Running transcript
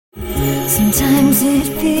Sometimes it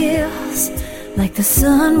feels like the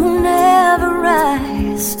sun will never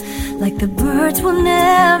rise, like the birds will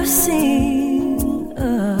never sing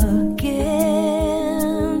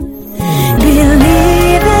again.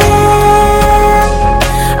 Believe in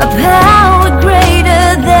a power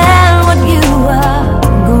greater than what you are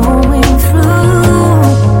going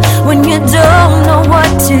through. When you don't know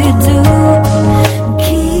what to do,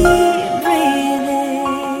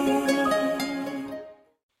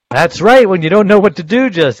 that's right. When you don't know what to do,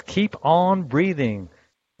 just keep on breathing.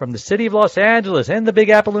 From the city of Los Angeles and the Big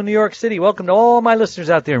Apple in New York City, welcome to all my listeners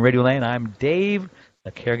out there in Radio Land. I'm Dave,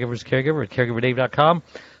 the Caregiver's Caregiver at caregiverdave.com,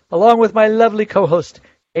 along with my lovely co-host,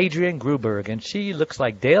 Adrienne Gruberg. And she looks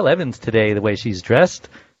like Dale Evans today, the way she's dressed.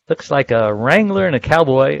 Looks like a Wrangler and a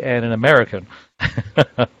cowboy and an American.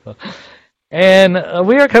 And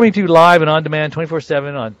we are coming to you live and on demand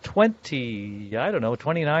 24/7 on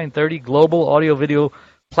 29, 30 global audio-video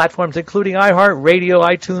platforms, including iHeartRadio,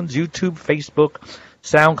 iTunes, YouTube, Facebook,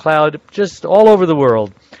 SoundCloud, just all over the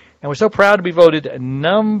world. And we're so proud to be voted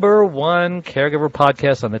 #1 caregiver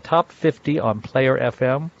podcast on the top 50 on Player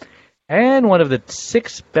FM, and one of the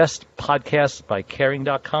 6 best podcasts by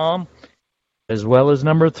Caring.com, as well as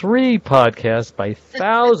 #3 podcast by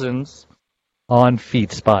thousands on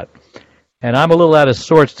FeedSpot. And I'm a little out of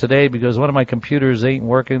sorts today because one of my computers ain't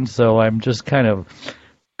working, so I'm just kind of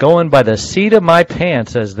going by the seat of my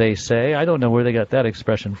pants, as they say. I don't know where they got that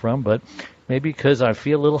expression from, but maybe because I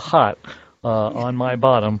feel a little hot on my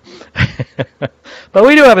bottom. But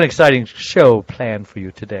we do have an exciting show planned for you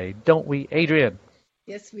today, don't we, Adrienne?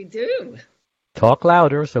 Yes, we do. Talk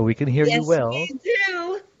louder so we can hear you well. Yes,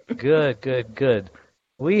 we do. Good.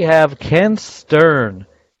 We have Ken Stern.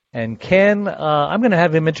 And Ken, I'm going to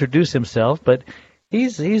have him introduce himself, but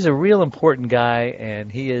he's a real important guy,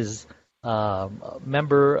 and he is a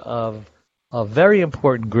member of a very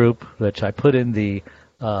important group, which I put in the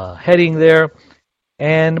heading there.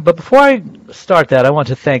 But before I start that, I want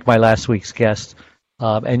to thank my last week's guest.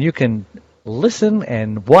 And you can listen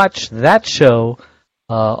and watch that show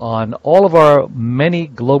on all of our many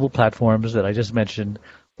global platforms that I just mentioned,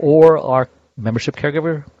 or our membership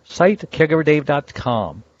caregiver site,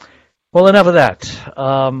 caregiverdave.com. Well, enough of that.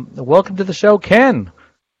 Welcome to the show, Ken.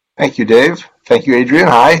 Thank you, Dave. Thank you, Adrienne.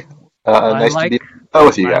 Hi. Nice to be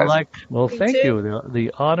with you guys. Thank you.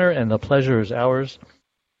 The honor and the pleasure is ours.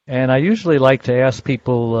 And I usually like to ask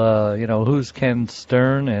people, who's Ken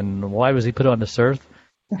Stern and why was he put on this earth?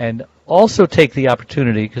 And also take the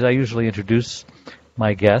opportunity, because I usually introduce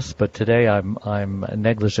my guests, but today I'm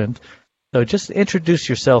negligent. So just introduce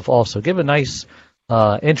yourself also. Give a nice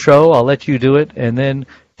intro. I'll let you do it, and then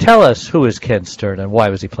tell us who is Ken Stern and why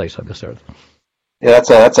was he placed on this earth. Yeah,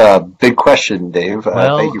 that's a big question, Dave.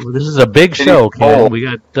 Thank you. This is a big show, Ken.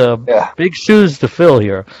 We got big shoes to fill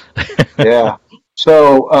here. Yeah.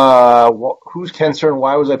 So, who's Ken Stern?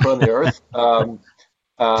 Why was I put on the earth?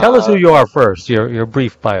 Tell us who you are first. Your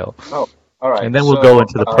brief bio. Oh, all right. And then we'll go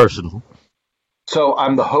into the personal. So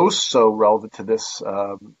I'm the host. So relevant to this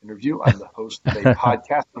interview, I'm the host of a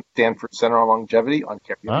podcast on Stanford Center on Longevity on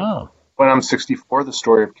Caregiving. Oh. When I'm 64, the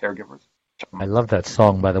story of caregivers. I love that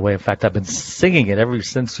song, by the way. In fact, I've been singing it ever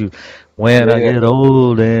since When I get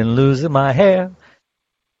old and losing my hair.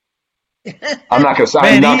 I'm not going to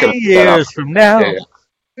say. Many years from now,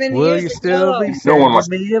 will you still be sending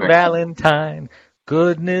me a Valentine?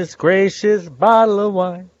 Goodness gracious, bottle of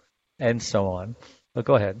wine, and so on. But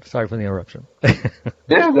go ahead. Sorry for the interruption.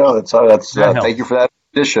 Yeah, no, that's thank you for that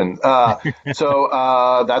addition.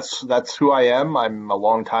 So that's who I am. I'm a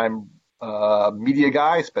longtime media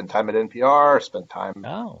guy. Spent time at NPR. Spent time in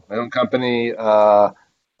my own company, and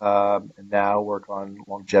now work on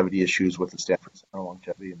longevity issues with the Stanford Center on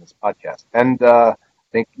Longevity in this podcast. And I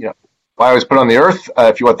think why I was put on the earth.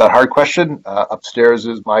 If you want that hard question, upstairs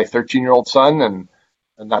is my 13-year-old son, and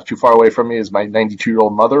not too far away from me is my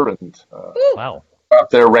 92-year-old mother. And wow. Up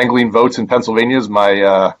there wrangling votes in Pennsylvania is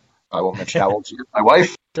my, I won't mention how old she is, my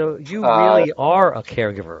wife. So you really are a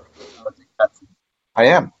caregiver. I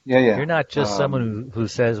am. Yeah. You're not just someone who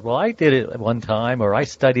says, well, I did it at one time, or I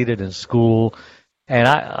studied it in school. And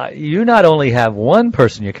you not only have one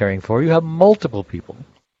person you're caring for, you have multiple people.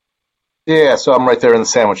 Yeah, so I'm right there in the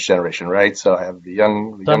sandwich generation, right? So I have the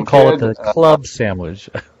young Some call it the club sandwich.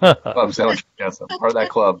 Club sandwich, yes, I'm part of that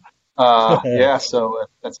club. Yeah, so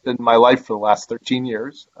that's been my life for the last 13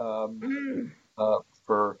 years.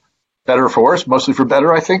 For better or for worse, mostly for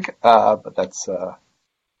better, I think. But that's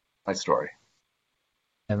my story.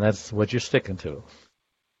 And that's what you're sticking to.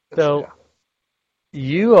 So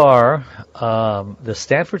you are the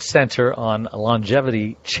Stanford Center on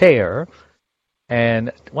Longevity chair.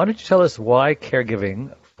 And why don't you tell us why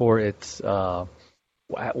caregiving for its.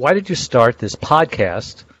 Why did you start this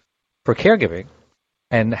podcast for caregiving,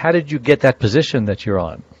 and how did you get that position that you're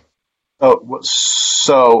on? Oh,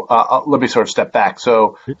 so let me sort of step back.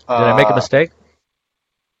 So did I make a mistake?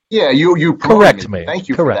 Yeah, you correct me. Thank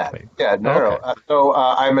you correct for that. Me. Yeah, no. So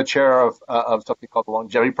I'm a chair of something called the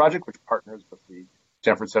Longevity Project, which partners with the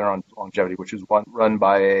Stanford Center on Longevity, which is run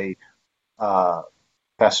by a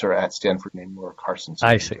professor at Stanford named Laura Carson.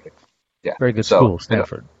 I see. Yeah, very good school,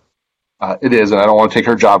 Stanford. It is, and I don't want to take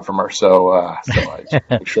her job from her. So I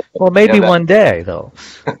make sure well, maybe one day, though.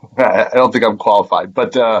 I don't think I'm qualified,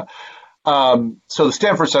 but so the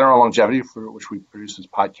Stanford Center on Longevity, for which we produce this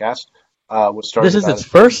podcast, was started. This is its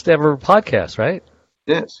first ever podcast, right?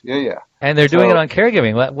 It is, yeah. And they're doing it on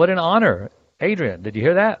caregiving. What an honor, Adrian! Did you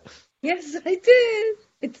hear that? Yes, I did.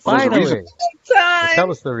 It's finally time.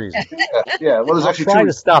 Tell us the reason. Yeah. Well, there's actually try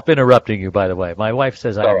to stop interrupting you. By the way, my wife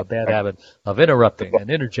says I have a bad habit of interrupting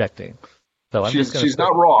and interjecting. So she's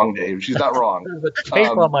not wrong, Dave. She's not wrong. There's a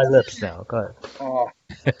tape on my lips now. Go ahead.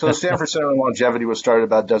 So the Stanford Center on Longevity was started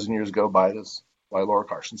about a dozen years ago by Laura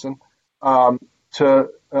Carstensen, on the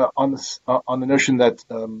notion that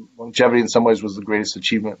longevity in some ways was one of the greatest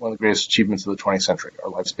achievements of the 20th century.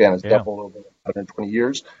 Our lifespan has doubled over 120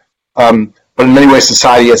 years. But in many ways,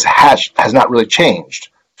 society has not really changed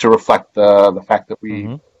to reflect the fact that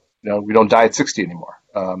we don't die at 60 anymore,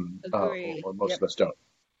 or most of us don't.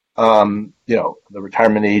 The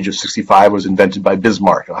retirement age of 65 was invented by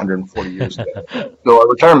Bismarck 140 years ago. Still our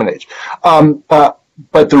retirement age.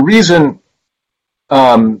 But the reason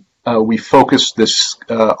we focused this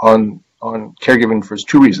on caregiving for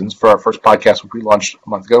two reasons. For our first podcast, which we launched a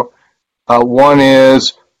month ago, one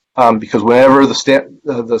is because whenever the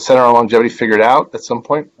Center on Longevity figured out at some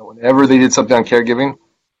point, whenever they did something on caregiving,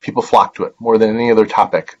 people flocked to it more than any other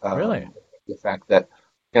topic. Really? The fact that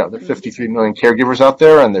there are 53 million caregivers out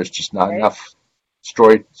there, and there's just not enough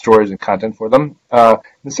stories and content for them. And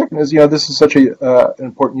the second is, this is such an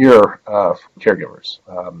important year for caregivers.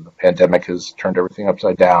 The pandemic has turned everything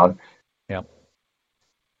upside down. Yeah.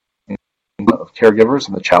 Of caregivers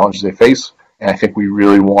and the challenges they face. And I think we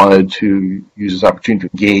really wanted to use this opportunity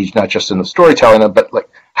to engage not just in the storytelling, but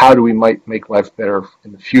how do we might make life better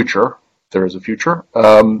in the future, if there is a future,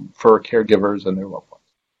 for caregivers and their loved ones.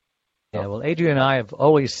 Yeah, well, Adrian and I have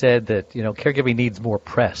always said that, caregiving needs more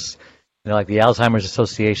press. Like the Alzheimer's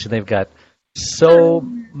Association, they've got so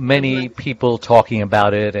many people talking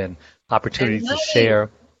about it and opportunities to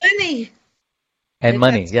share.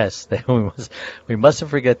 Money, yes. We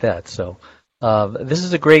mustn't forget that. So this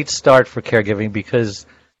is a great start for caregiving because,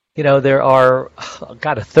 there are,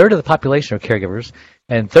 a third of the population are caregivers,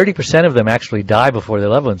 and 30% of them actually die before their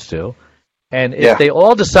loved ones do. And if they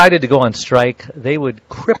all decided to go on strike, they would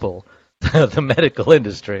cripple the medical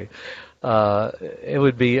industry. It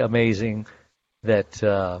would be amazing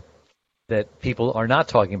that people are not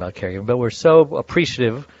talking about caregiving, but we're so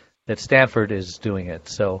appreciative that Stanford is doing it.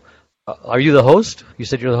 So, are you the host? You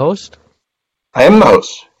said you're the host? I am the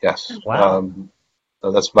host. Yes. Wow.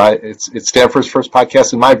 So that's it's Stanford's first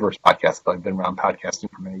podcast and my first podcast, but I've been around podcasting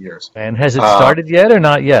for many years. And has it started yet or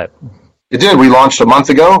not yet? It did. We launched a month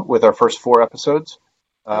ago with our first 4 episodes.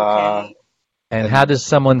 Okay. And how does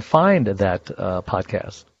someone find that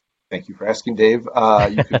podcast? Thank you for asking, Dave.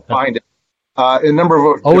 You can find it in a number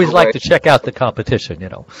of always like ways. To check out the competition,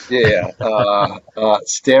 Yeah.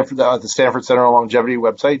 Stanford, the Stanford Center on Longevity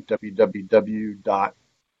website,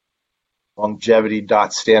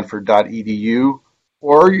 www.longevity.stanford.edu,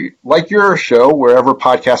 or like your show, wherever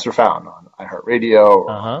podcasts are found on iHeartRadio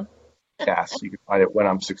or podcasts. You can find it when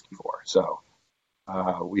I'm 64. So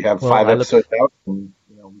we have 5 episodes out, and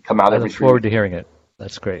we come out every 3 weeks. I look forward to hearing it.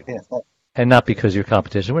 That's great. Yeah. And not because you're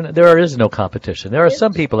competition. There is no competition. There are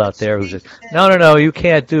some people out there who say, no, you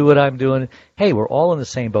can't do what I'm doing. Hey, we're all in the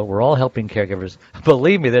same boat. We're all helping caregivers.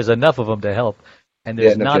 Believe me, there's enough of them to help, and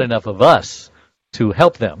there's not enough of us to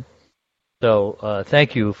help them. So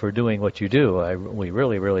thank you for doing what you do. We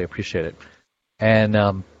really, really appreciate it.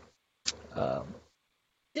 And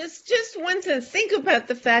just want to think about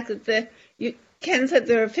the fact that Ken said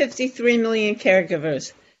there are 53 million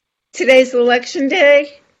caregivers. Today's election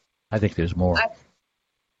day. I think there's more.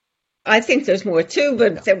 I think there's more too,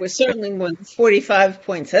 but there was certainly more than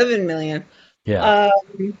 45.7 million. Yeah.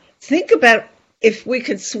 Think about if we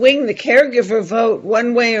could swing the caregiver vote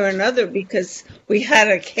one way or another, because we had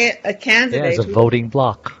a candidate. Yeah, as a voting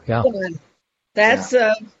bloc. Yeah. That's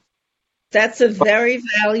a very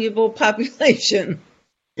valuable population.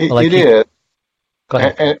 It is. Go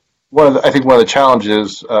ahead. I think one of the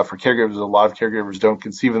challenges for caregivers is a lot of caregivers don't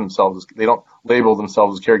conceive of themselves they don't label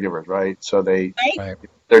themselves as caregivers, right? So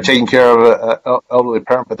they're taking care of an elderly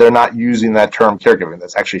parent, but they're not using that term caregiving.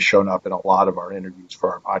 That's actually shown up in a lot of our interviews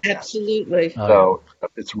for our podcast. Absolutely. So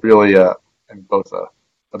it's really both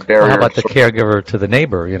a barrier. Well, how about the caregiver to the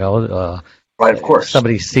neighbor? Right, of course.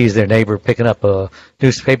 Somebody sees their neighbor picking up a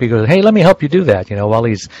newspaper, he goes, "Hey, let me help you do that." While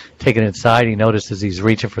he's taking it inside, he notices he's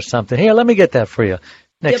reaching for something. "Here, let me get that for you."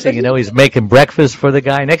 Next thing you know, he's making breakfast for the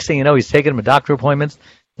guy. Next thing you know, he's taking him to doctor appointments.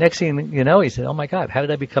 Next thing you know, he said, "Oh my God, how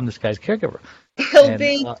did I become this guy's caregiver?" He'll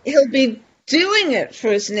be doing it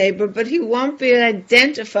for his neighbor, but he won't be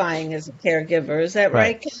identifying as a caregiver. Is that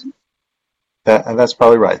right, Ken? That's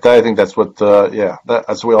probably right. I think that's what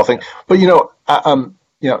that's what we all think. But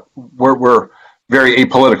we're very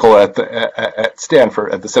apolitical at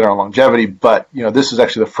Stanford at the Center on Longevity. But this is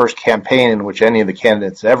actually the first campaign in which any of the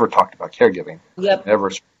candidates ever talked about caregiving. Yep.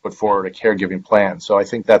 Ever put forward a caregiving plan. So I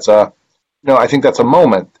think that's a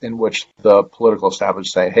moment in which the political establishment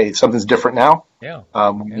is saying, "Hey, something's different now.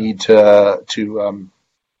 We need to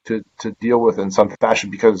deal with it in some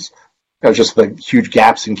fashion because." Just the huge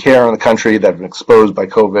gaps in care in the country that have been exposed by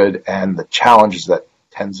COVID and the challenges that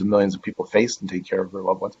tens of millions of people face in taking care of their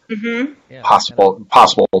loved ones. Mm-hmm.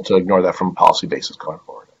 Possible to ignore that from a policy basis going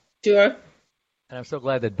forward. Sure. And I'm so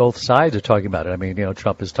glad that both sides are talking about it. I mean,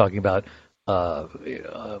 Trump is talking about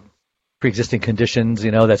pre-existing conditions,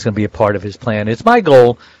 that's going to be a part of his plan. It's my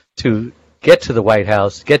goal to get to the White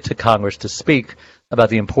House, get to Congress to speak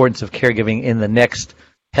about the importance of caregiving in the next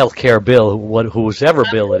health care bill, whoever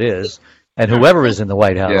bill it is, and whoever is in the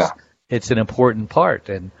White House, it's an important part.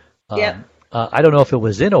 And I don't know if it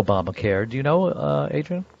was in Obamacare. Do you know,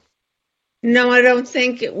 Adrian? No, I don't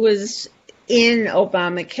think it was in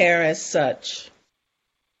Obamacare as such.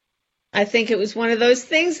 I think it was one of those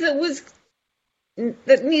things that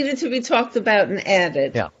needed to be talked about and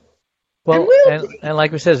added. Yeah. Well, and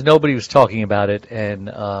like we said, nobody was talking about it. And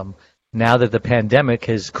now that the pandemic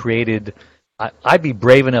has created... I'd be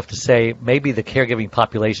brave enough to say maybe the caregiving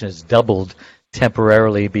population has doubled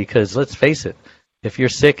temporarily because, let's face it, if you're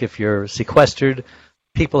sick, if you're sequestered,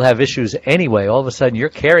 people have issues anyway. All of a sudden, you're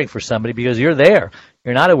caring for somebody because you're there.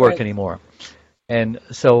 You're not at work anymore. And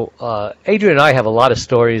so Adrian and I have a lot of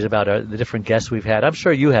stories about the different guests we've had. I'm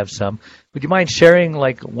sure you have some. Would you mind sharing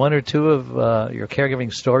like one or two of your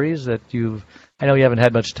caregiving stories that I know you haven't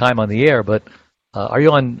had much time on the air, but are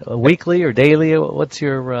you on weekly or daily? What's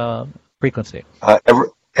your... frequency?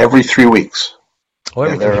 Every 3 weeks. Oh,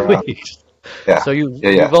 every 3 weeks. Yeah. So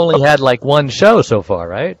you've only had like one show so far,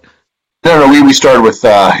 right? No. We started with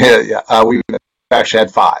we actually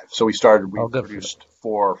had 5. So we produced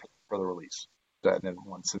 4 for the release, and then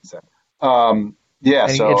 1 since then.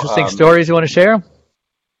 Any interesting stories you want to share?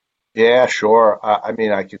 Yeah, sure. I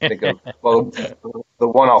can think of the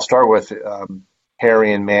one I'll start with,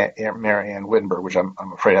 Harry and Mary Ann Wittenberg, which I'm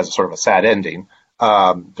afraid has a sort of a sad ending.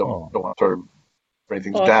 Don't want to sort of bring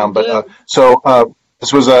things down, but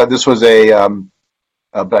this was a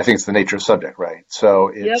but I think it's the nature of subject, right?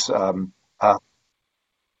 So it's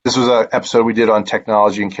this was an episode we did on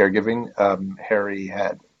technology and caregiving. Harry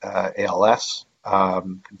had ALS,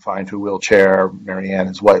 confined to a wheelchair. Mary Ann,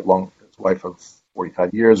 his wife of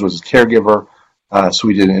 45 years, was his caregiver. So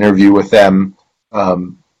we did an interview with them.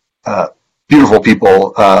 Beautiful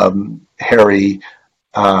people. Harry,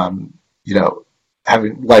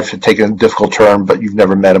 having life had taken a difficult turn, but you've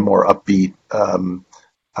never met a more upbeat,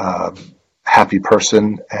 happy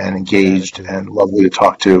person and engaged and lovely to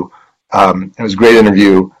talk to. It was a great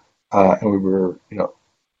interview, and we were,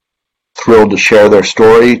 thrilled to share their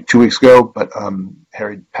story 2 weeks ago. But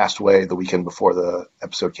Harry passed away the weekend before the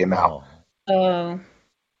episode came out.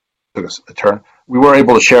 Took us a turn. We were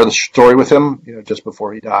able to share the story with him, just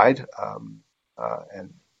before he died,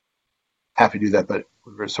 and happy to do that. But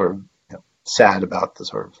we were sort of sad about the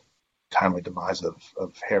sort of timely demise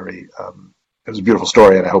of Harry. It was a beautiful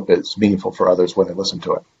story, and I hope it's meaningful for others when they listen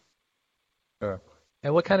to it. Sure.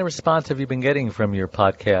 And what kind of response have you been getting from your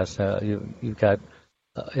podcast? You've got,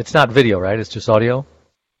 it's not video, right? It's just audio?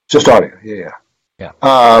 Just audio, yeah.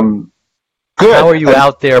 Good. How are you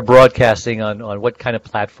out there broadcasting on what kind of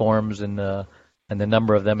platforms and the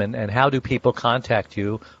number of them, and how do people contact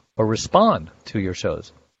you or respond to your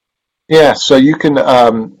shows? Yeah, so you can.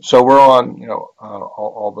 So we're on,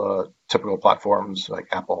 all the typical platforms like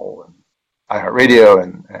Apple and iHeartRadio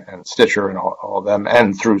and Stitcher and all of them,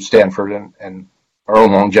 and through Stanford and our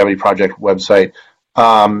own Longevity Project website.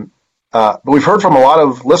 But we've heard from a lot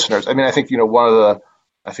of listeners. I think one of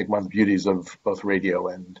the beauties of both radio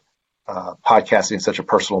and podcasting is such a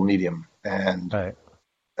personal medium, and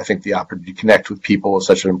I think the opportunity to connect with people is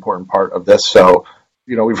such an important part of this. So,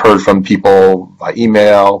 we've heard from people by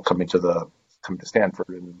email coming to Stanford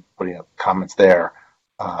and putting up comments there.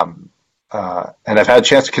 And I've had a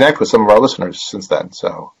chance to connect with some of our listeners since then.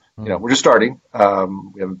 So, we're just starting.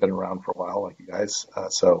 We haven't been around for a while like you guys.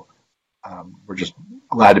 So we're just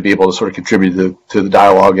glad to be able to sort of contribute to the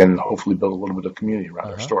dialogue and hopefully build a little bit of community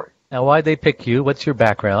around our story. Now, why'd they pick you? What's your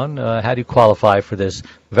background? How do you qualify for this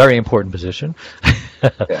very important position?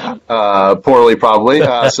 Poorly, probably.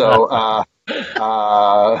 Like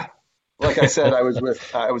I said, I was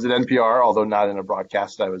at NPR, although not in a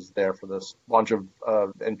broadcast. I was there for this launch of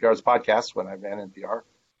NPR's podcast when I ran NPR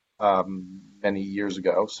many years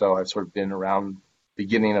ago. So I've sort of been around the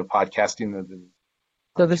beginning of podcasting.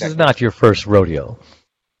 So this is not your first rodeo?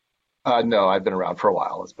 No, I've been around for a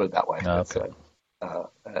while. Let's put it that way. Okay.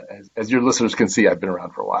 As your listeners can see, I've been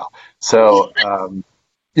around for a while. So, and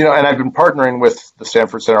I've been partnering with the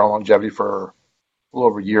Stanford Center on Longevity for a little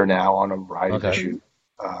over a year now on a variety of issues,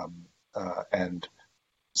 and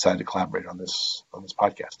decided to collaborate on this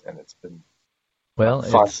podcast. And it's been fun,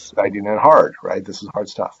 exciting, and hard. Right, this is hard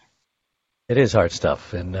stuff. It is hard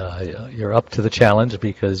stuff, and you're up to the challenge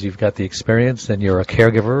because you've got the experience and you're a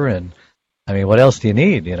caregiver. And I mean, what else do you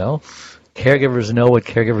need? Caregivers know what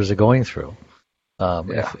caregivers are going through.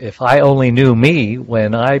 If I only knew me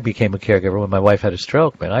when I became a caregiver, when my wife had a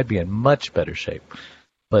stroke, man, I'd be in much better shape.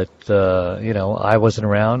 But, I wasn't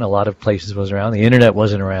around. A lot of places wasn't around. The internet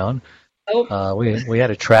wasn't around. We had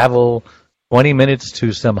to travel 20 minutes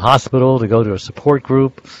to some hospital to go to a support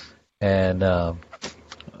group. And,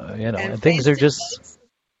 and things are just...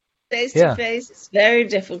 Face-to-face, it's very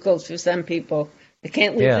difficult for some people. They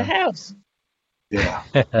can't leave the house. Yeah.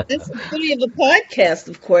 That's the beauty of a podcast,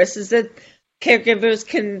 of course, is that caregivers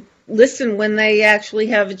can listen when they actually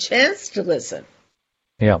have a chance to listen.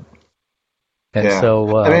 Yeah. And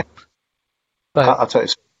so, I'll tell you.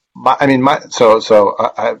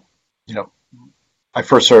 I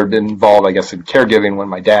first started involved, I guess, in caregiving when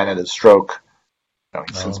my dad had his stroke.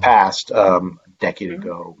 He's since passed a decade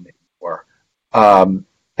ago, maybe more.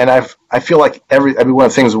 And I feel like one of the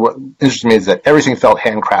things that interested me is that everything felt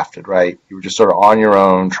handcrafted, right? You were just sort of on your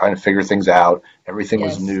own, trying to figure things out. Everything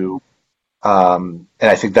was new. And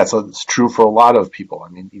I think that's true for a lot of people. I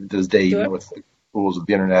mean, even to this day, even with the tools of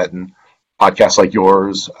the internet and podcasts like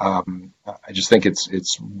yours, I just think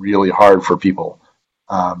it's really hard for people.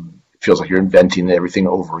 It feels like you're inventing everything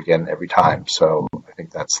over again every time. So I think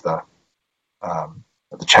that's the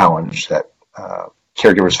challenge that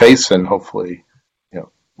caregivers face, and hopefully,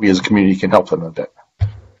 we as a community can help them a bit.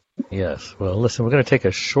 Yes. Well, listen, we're going to take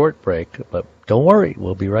a short break, but don't worry,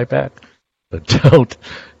 we'll be right back. But don't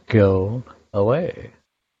go away.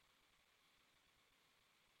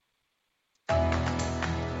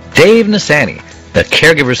 Dave Nasani, the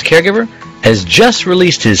caregiver's caregiver, has just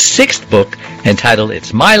released his 6th book entitled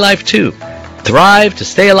It's My Life Too, Thrive to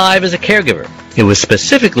Stay Alive as a Caregiver. It was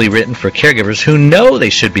specifically written for caregivers who know they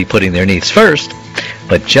should be putting their needs first,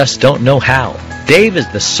 but just don't know how. Dave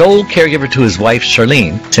is the sole caregiver to his wife,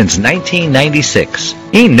 Charlene, since 1996.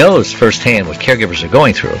 He knows firsthand what caregivers are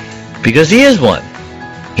going through because he is one.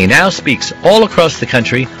 He now speaks all across the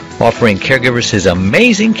country, offering caregivers his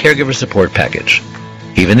amazing caregiver support package.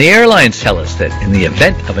 Even the airlines tell us that in the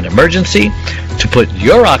event of an emergency, to put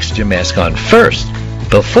your oxygen mask on first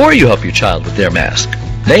before you help your child with their mask.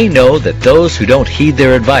 They know that those who don't heed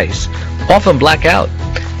their advice often black out,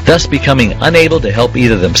 thus becoming unable to help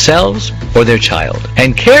either themselves or their child.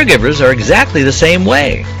 And caregivers are exactly the same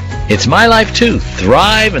way. It's My Life Too,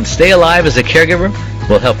 Thrive and Stay Alive as a Caregiver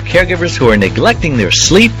will help caregivers who are neglecting their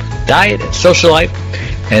sleep, diet, and social life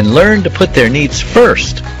and learn to put their needs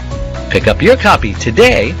first. Pick up your copy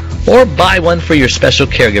today or buy one for your special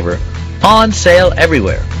caregiver. On sale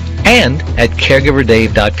everywhere and at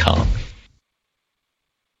caregiverdave.com.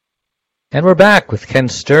 And we're back with Ken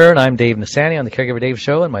Stern. I'm Dave Nasani on the Caregiver Dave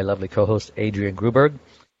Show and my lovely co-host Adrian Gruberg.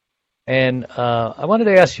 And I wanted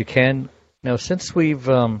to ask you, Ken, since we've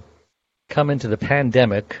come into the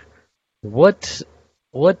pandemic, what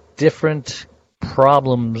different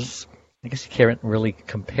problems, I guess you can't really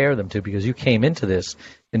compare them to because you came into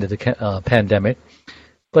the pandemic,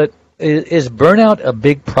 but is burnout a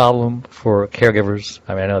big problem for caregivers?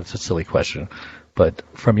 I mean, I know it's a silly question, but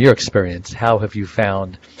from your experience, how have you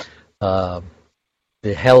found the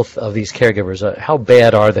health of these caregivers? How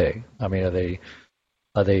bad are they? I mean,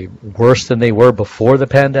 are they worse than they were before the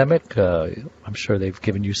pandemic? I'm sure they've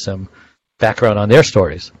given you some background on their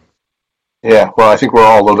stories. Yeah, well, I think we're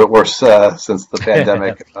all a little bit worse since the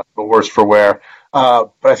pandemic, but worse for wear.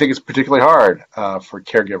 But I think it's particularly hard for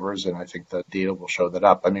caregivers, and I think the data will show that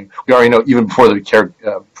up. I mean, we already know even before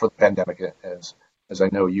the pandemic, as I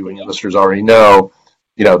know you and your listeners already know,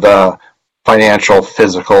 the financial,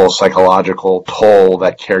 physical, psychological toll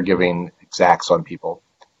that caregiving exacts on people.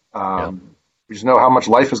 We just know how much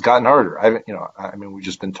life has gotten harder. I mean, we've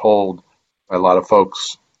just been told by a lot of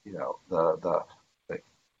folks, the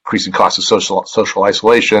increasing cost of social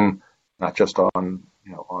isolation, not just on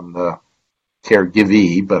the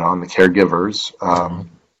caregivee, but on the caregivers,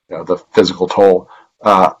 the physical toll.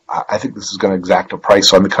 I think this is going to exact a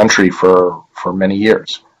price on the country for many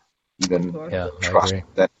years. Even trust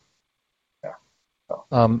that. Yeah.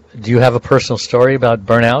 So. Do you have a personal story about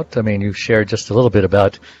burnout? I mean, you've shared just a little bit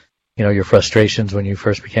about, your frustrations when you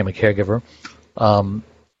first became a caregiver.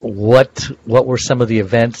 What were some of the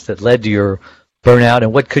events that led to your burnout,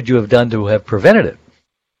 and what could you have done to have prevented it?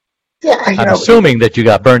 Yeah, I'm assuming that you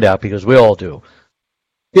got burned out because we all do.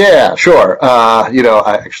 Yeah, sure. I'm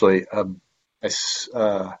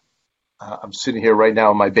sitting here right now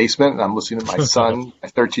in my basement, and I'm listening to my son, my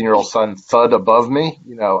 13-year-old son, thud above me.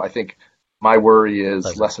 I think my worry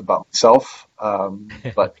is less about myself,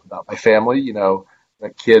 but about my family.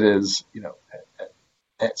 That kid is,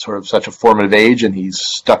 at sort of such a formative age, and he's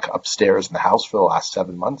stuck upstairs in the house for the last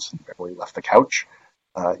 7 months and barely left the couch.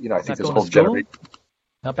 I think this whole generation.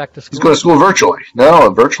 Not back to school? He's going to school virtually. No,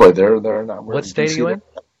 virtually. They're not. What state are you in?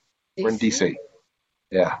 We're in DC.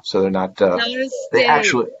 Yeah, so they're not. Not they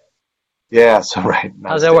actually. Yeah, so right.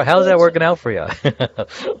 How's that working out for you?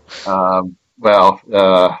 That's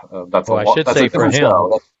I should say for him.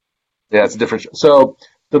 Show. Yeah, it's a different show. So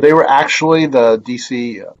they were actually the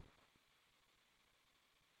DC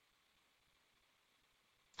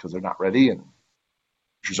because they're not ready and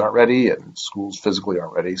teachers aren't ready and schools physically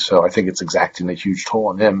aren't ready. So I think it's exacting a huge toll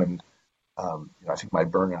on him. And I think my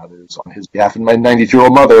burnout is on his behalf. And my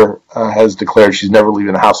 92-year-old mother has declared she's never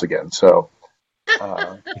leaving the house again. So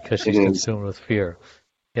because she's consumed with fear.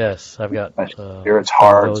 Yes, I've got fear. It's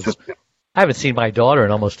hard. I haven't seen my daughter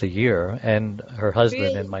in almost a year, and her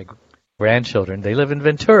husband and my grandchildren. They live in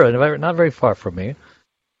Ventura, not very far from me.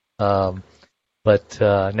 But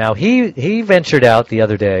now he ventured out the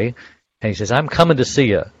other day, and he says, "I'm coming to see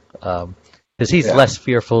you," because he's less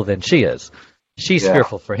fearful than she is. She's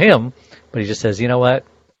fearful for him, but he just says, "You know what?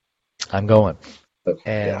 I'm going."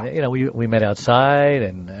 And we met outside,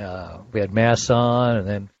 and we had masks on, and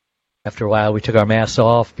then after a while we took our masks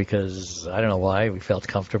off because I don't know why, we felt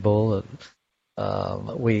comfortable.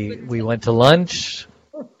 We went to lunch,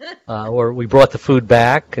 or we brought the food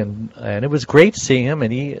back, and it was great seeing him.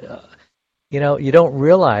 And he, you don't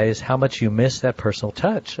realize how much you miss that personal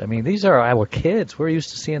touch. I mean, these are our kids. We're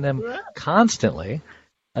used to seeing them constantly.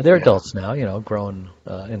 They're adults now, grown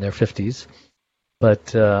in their 50s.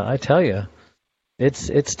 But I tell you,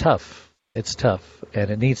 it's tough. It's tough, and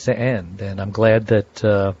it needs to end. And I'm glad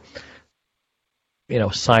that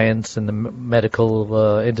science and the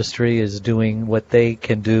medical industry is doing what they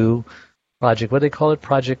can do. What do they call it?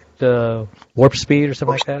 Project Warp Speed or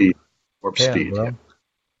something like that? Warp Speed. Well,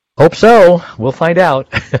 hope so. We'll find out.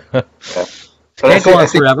 Can't go on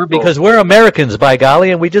forever because we're Americans, by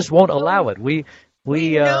golly, and we just won't allow it. We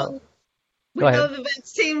know the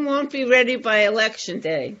vaccine won't be ready by election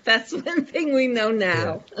day. That's one thing we know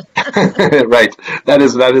now. Yeah. Right. That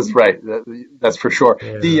is right. That's for sure.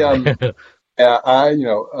 Yeah.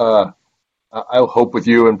 I'll hope with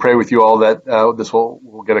you and pray with you all that this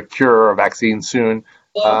will get a cure or a vaccine soon.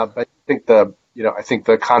 Yeah. But I think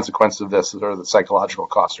the consequences of this or the psychological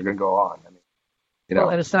costs are going to go on. I mean,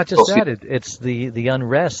 and it's not just that; it's the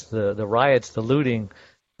unrest, the riots, the looting,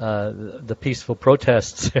 the peaceful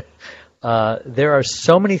protests. There are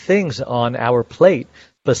so many things on our plate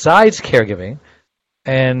besides caregiving,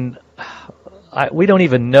 and we don't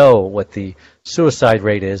even know what the suicide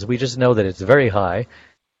rate is. We just know that it's very high.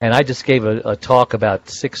 And I just gave a talk about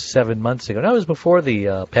 6-7 months ago. That was before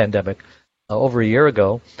the pandemic, over a year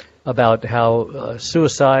ago, about how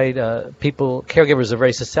suicide, caregivers are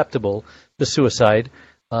very susceptible to suicide.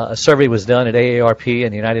 A survey was done at AARP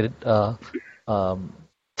and the United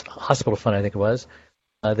Hospital Fund, I think it was.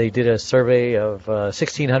 They did a survey of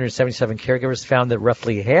 1,677 caregivers, found that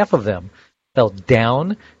roughly half of them felt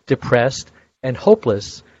down, depressed, and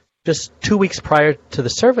hopeless just 2 weeks prior to the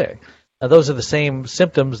survey. Those are the same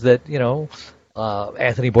symptoms that,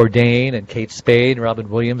 Anthony Bourdain and Kate Spade and Robin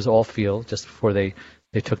Williams all feel just before they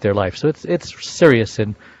took their life. So it's serious,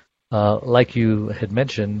 and like you had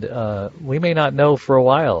mentioned, we may not know for a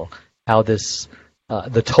while how this,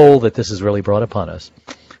 the toll that this has really brought upon us.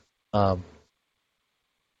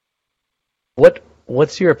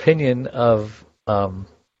 What's your opinion of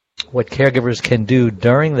what caregivers can do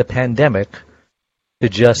during the pandemic to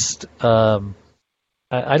just, I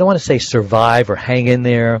don't want to say survive or hang in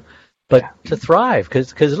there, but to thrive.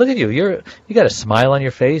 Because look at you, you got a smile on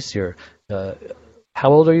your face. How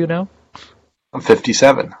old are you now? I'm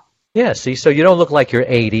 57. Yeah, see, so you don't look like you're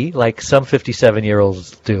 80, like some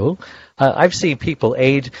 57-year-olds do. I've seen people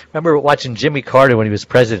age. Remember watching Jimmy Carter when he was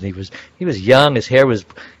president? He was young. His hair was,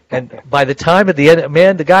 and by the time at the end,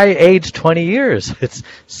 man, the guy aged 20 years.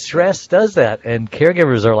 Stress does that, and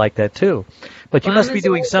caregivers are like that too. But you must be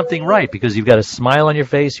doing something right because you've got a smile on your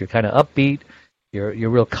face. You're kind of upbeat. You're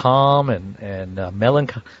real calm and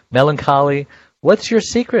melancholy. What's your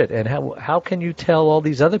secret, and how can you tell all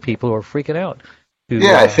these other people who are freaking out?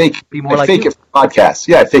 I fake it for podcasts.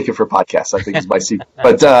 Yeah, I fake it for podcasts. I think is my secret.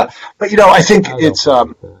 But I think it's I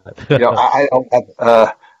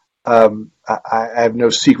have no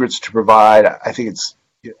secrets to provide. I think it's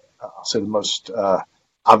I'll say the most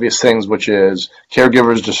obvious things, which is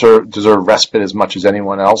caregivers deserve respite as much as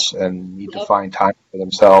anyone else, and need to find time for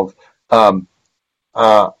themselves. One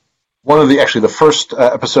of the first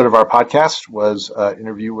episode of our podcast was an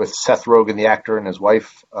interview with Seth Rogen, the actor, and his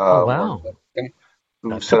wife. Wow.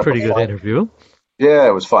 That's a pretty good interview. Yeah,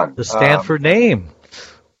 it was fun. The Stanford name.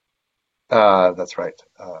 That's right.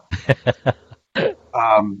 They've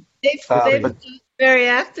been very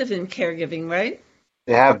active in caregiving, right?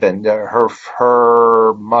 They have been.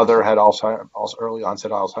 Her mother had early onset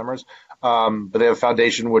Alzheimer's, but they have a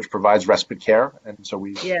foundation which provides respite care, and so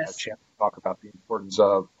we had a chance to talk about the importance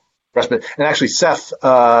of respite. And actually, Seth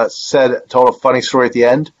told a funny story at the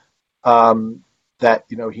end. That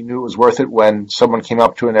he knew it was worth it when someone came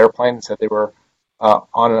up to an airplane and said they were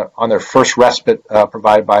on their first respite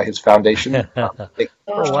provided by his foundation. First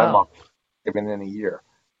time off, given in a year.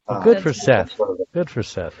 Good for Seth. Good for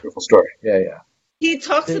Seth. Beautiful story. Yeah. He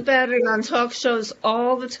talks about it on talk shows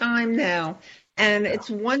all the time now, and it's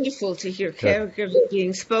wonderful to hear caregivers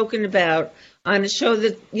being spoken about on a show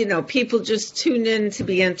that people just tune in to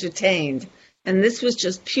be entertained. And this was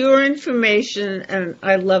just pure information, and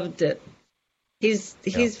I loved it. He's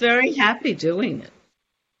very happy doing it.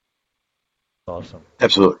 Awesome.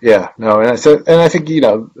 Absolutely, yeah. No, and I think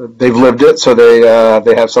they've lived it, so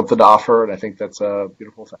they have something to offer, and I think that's a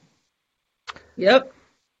beautiful thing. Yep.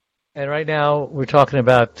 And right now we're talking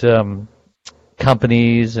about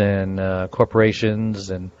companies and corporations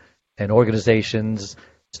and organizations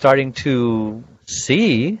starting to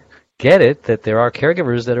get it that there are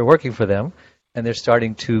caregivers that are working for them, and they're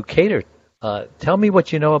starting to cater. Tell me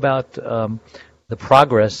what you know about the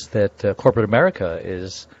progress that corporate America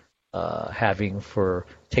is having for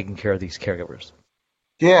taking care of these caregivers.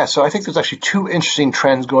 Yeah, so I think there's actually two interesting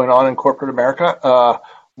trends going on in corporate America,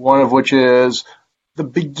 one of which is the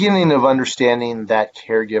beginning of understanding that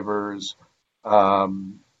caregivers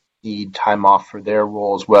need time off for their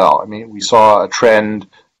role as well. I mean, we saw a trend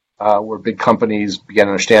where big companies began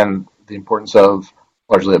to understand the importance of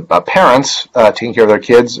largely about parents taking care of their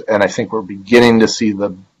kids, and I think we're beginning to see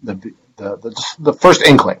the first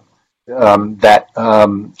inkling that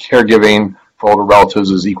caregiving for older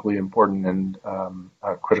relatives is equally important and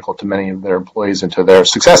critical to many of their employees and to their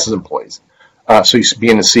success as employees. So you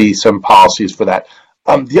begin to see some policies for that.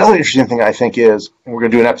 The other interesting thing I think is, and we're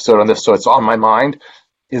going to do an episode on this, so it's on my mind,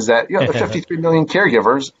 is that there are 53 million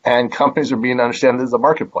caregivers, and companies are beginning to understand this as a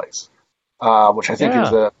marketplace, which I think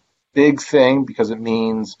is a big thing because it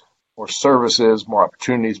means more services, more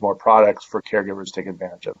opportunities, more products for caregivers to take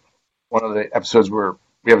advantage of. One of the episodes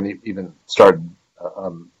we haven't even started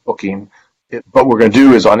booking, but we're going to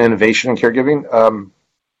do is on innovation and caregiving.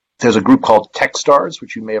 There's a group called TechStars,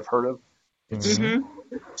 which you may have heard of. It's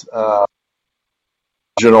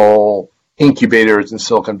regional incubators in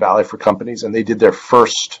Silicon Valley for companies, and they did they're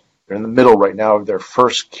in the middle right now of their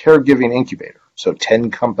first caregiving incubator. So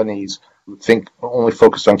 10 companies who think are only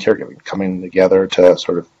focused on caregiving coming together to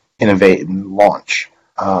sort of innovate and launch.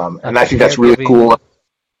 And I think that's really cool.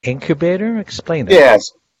 Incubator? Explain that.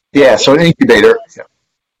 Yes. Yeah, so an incubator.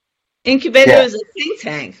 Incubator is a think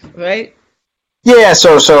tank, right? Yeah,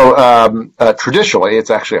 so traditionally it's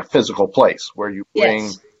actually a physical place where you bring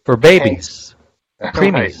for babies.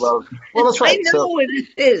 Preemies. Well, that's right. I know what it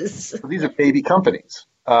is. So these are baby companies.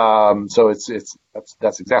 So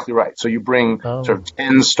that's exactly right. So you bring sort of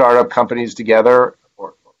 10 startup companies together,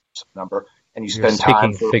 or some number, and you spend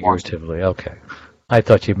time. Speaking figuratively, okay. I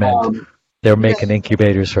thought you meant they're making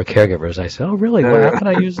incubators for caregivers. I said, oh, really? Well, how can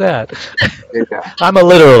I use that? I'm a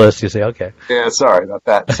literalist, you say. Okay. Yeah, sorry about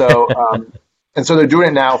that. So, and so they're doing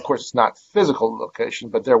it now. Of course, it's not physical location,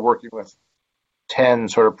 but they're working with 10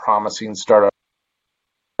 sort of promising startup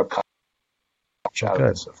companies much out of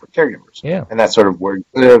this for caregivers. Yeah. And that's sort of where you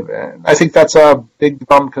live. And I think that's a big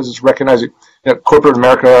bump because it's recognizing, corporate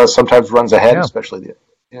America sometimes runs ahead, especially the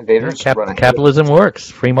innovators. Capitalism works.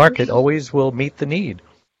 Free market always will meet the need.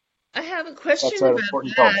 I have a question about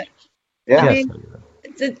that. Yeah. I mean,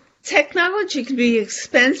 the technology can be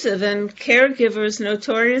expensive, and caregivers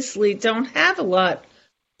notoriously don't have a lot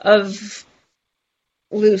of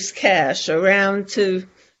loose cash around to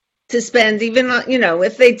spend. Even,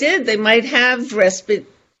 if they did, they might have respite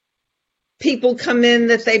people come in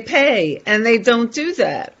that they pay, and they don't do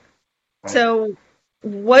that. Right. So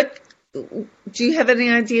do you have any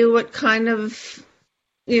idea what kind of,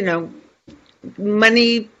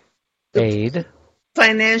 money aid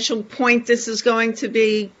financial point this is going to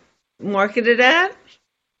be marketed at?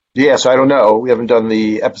 Yeah, so I don't know. We haven't done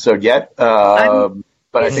the episode yet, but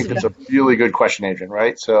I think it's a really good question, Adrian.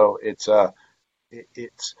 Right? So it's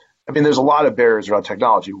there's a lot of barriers around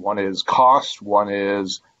technology. One is cost. One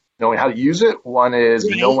is knowing how to use it. One is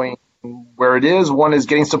knowing where it is. One is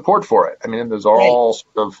getting support for it. There's all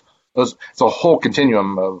sort of those. It's a whole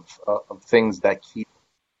continuum of things that keep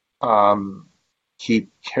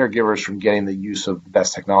caregivers from getting the use of the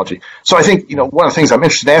best technology. So I think, one of the things I'm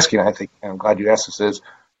interested in asking, I think, and I'm glad you asked this, is,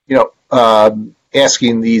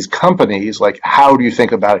 asking these companies, like, how do you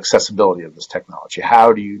think about accessibility of this technology?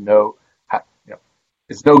 How do you know,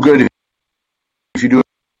 it's no good if you do it.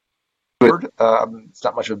 It's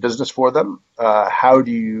not much of a business for them. How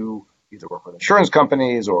do you either work with insurance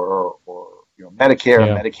companies or Medicare,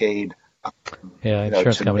 Medicaid?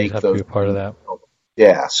 Insurance companies have to be a part of that.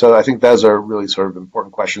 Yeah, so I think those are really sort of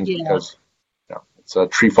important questions because it's a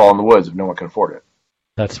tree fall in the woods if no one can afford it.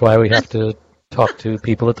 That's why we have to talk to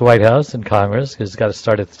people at the White House and Congress, because it's got to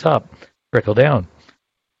start at the top, trickle down.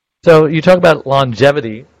 So you talk about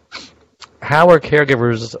longevity. How are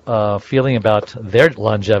caregivers feeling about their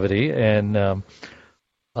longevity, and how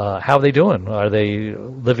are they doing? Are they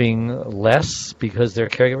living less because they're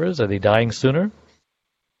caregivers? Are they dying sooner?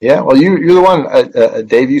 Yeah, well, you're the one,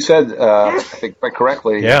 Dave. You said, I think quite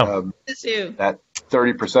correctly, that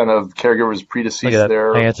 30% of caregivers predecease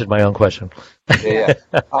their. I answered my own question. Yeah.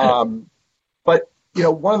 But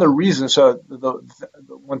one of the reasons. So the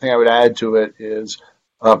one thing I would add to it is,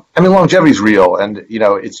 longevity is real, and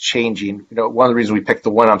it's changing. One of the reasons we picked the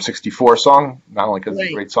 "When I'm 64" song, not only because it's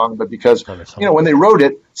a great song, but because when they wrote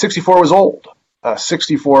it, 64 was old.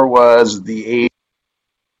 64 was the age.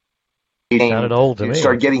 Sounded old to me. You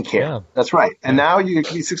start getting care. Yeah. That's right. And now you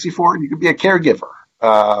can be 64 and you can be a caregiver,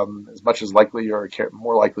 as much as likely you're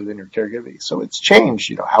more likely than you're caregiving. So it's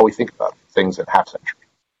changed, how we think about things in half century.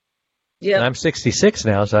 Yeah. And I'm 66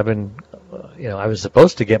 now, so I've been, I was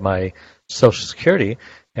supposed to get my Social Security,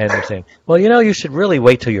 and they're saying, well, you should really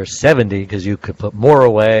wait till you're 70 because you could put more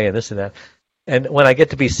away and this and that. And when I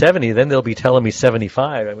get to be 70, then they'll be telling me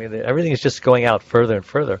 75. Everything is just going out further and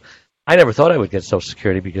further. I never thought I would get Social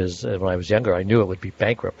Security because when I was younger, I knew it would be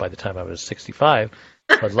bankrupt by the time I was 65.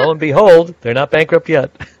 But lo and behold, they're not bankrupt yet.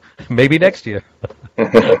 Maybe next year.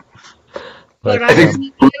 But I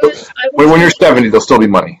think when you're 70, there'll still be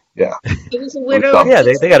money. Yeah. It was a widow. Yeah,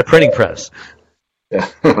 they got a printing press. Yeah,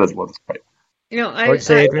 that's right.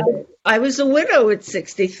 I was a widow at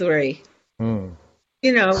 63.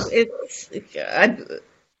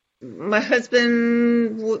 My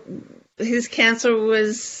husband, his cancer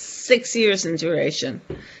was 6 years in duration,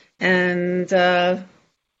 and it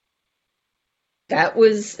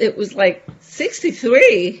was like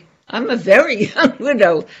 63. I'm a very young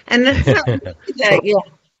widow, and that's not that yet.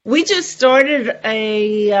 We just started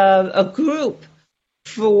a group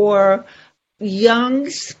for young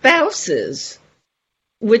spouses,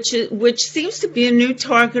 which seems to be a new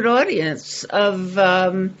target audience of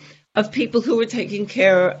people who are taking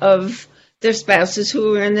care of their spouses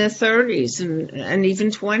who are in their 30s and even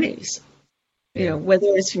 20s.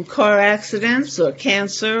 Whether it's from car accidents or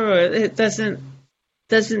cancer, or it doesn't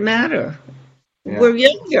matter. Yeah. We're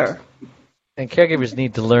younger. And caregivers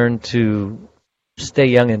need to learn to stay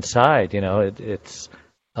young inside. It's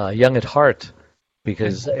young at heart,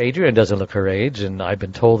 because Adrian doesn't look her age, and I've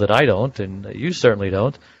been told that I don't, and you certainly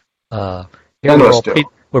don't.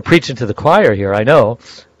 We're preaching to the choir here, I know,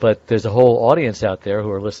 but there's a whole audience out there who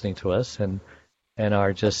are listening to us and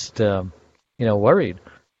are just worried.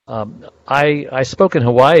 I spoke in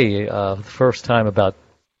Hawaii the first time about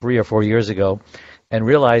 3 or 4 years ago, and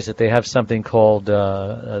realized that they have something called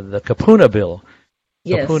the Kapuna Bill.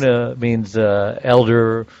 Yes. Kapuna means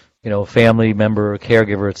elder, family member,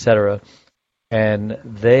 caregiver, etc. And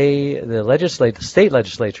the state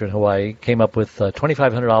legislature in Hawaii came up with a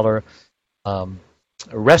 $2,500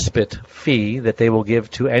 respite fee that they will give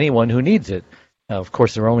to anyone who needs it. Of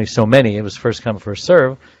course, there were only so many. It was first come, first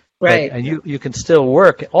serve. Right. And you can still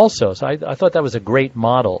work also. So I thought that was a great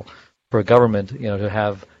model for a government, to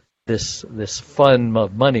have this fund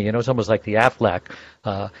of money. It's almost like the Aflac.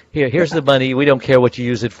 Here's the money. We don't care what you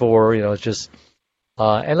use it for. It's just.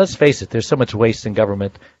 And let's face it, there's so much waste in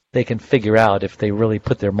government. They can figure out, if they really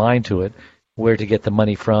put their mind to it, where to get the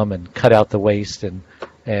money from and cut out the waste and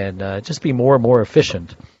just be more and more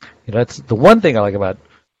efficient. That's the one thing I like about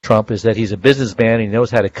Trump, is that he's a businessman. And he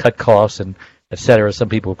knows how to cut costs and et cetera. Some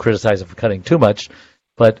people criticize him for cutting too much,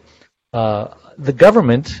 but the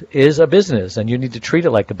government is a business, and you need to treat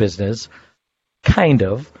it like a business, kind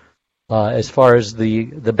of, as far as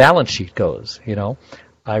the balance sheet goes.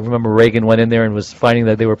 I remember Reagan went in there and was finding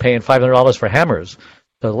that they were paying $500 for hammers.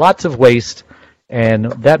 So lots of waste, and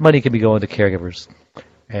that money can be going to caregivers.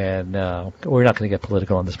 And we're not going to get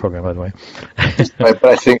political on this program, by the way. Right, but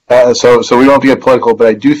I think so we don't have to get political, but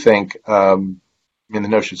I do think in the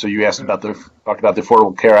notion. So you talked about the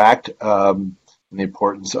Affordable Care Act and the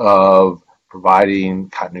importance of providing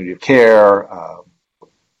continuity of care.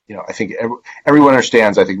 I think everyone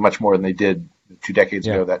understands, I think, much more than they did 2 decades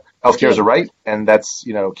ago, that healthcare is a right, and that's,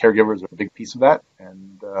 caregivers are a big piece of that.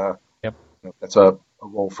 And that's a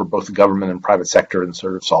role for both the government and private sector in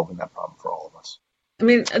sort of solving that problem for all of us. I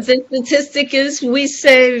mean, the statistic is we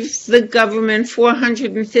save the government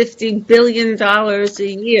 $450 billion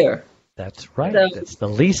a year. That's right. So, that's the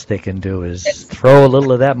least they can do, is throw a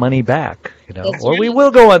little of that money back, or we will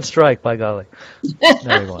go on strike, by golly.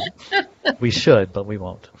 No, we won't. We should, but we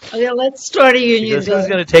won't. Yeah, let's start a union. Because who's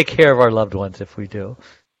going to take care of our loved ones if we do?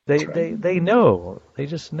 They know. They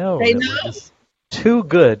just know. They know. We're just too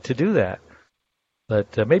good to do that.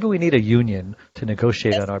 But maybe we need a union to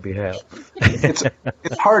negotiate on our behalf. It's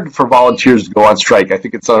hard for volunteers to go on strike. I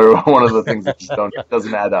think it's one of the things that just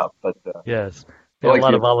doesn't add up. But yes, there are a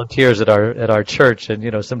lot of volunteers at our church,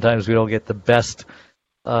 and sometimes we don't get the best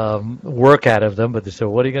work out of them. But so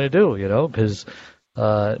what are you going to do? Because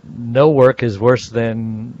no work is worse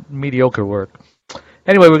than mediocre work.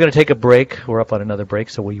 Anyway, we're going to take a break. We're up on another break,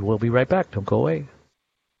 so we will be right back. Don't go away.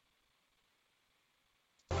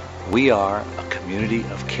 We are a community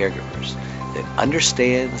of caregivers that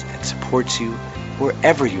understands and supports you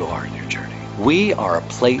wherever you are in your journey. We are a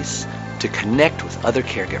place to connect with other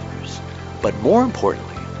caregivers, but more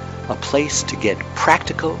importantly, a place to get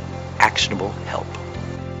practical, actionable help.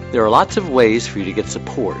 There are lots of ways for you to get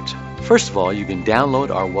support. First of all, you can download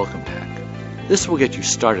our welcome pack. This will get you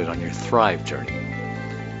started on your Thrive journey.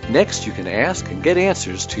 Next, you can ask and get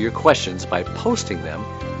answers to your questions by posting them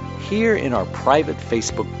here in our private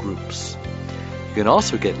Facebook groups. You can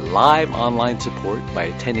also get live online support by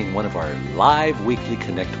attending one of our live weekly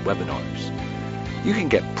Connect webinars. You can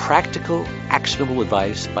get practical, actionable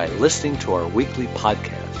advice by listening to our weekly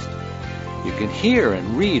podcast. You can hear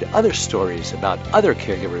and read other stories about other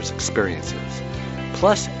caregivers' experiences.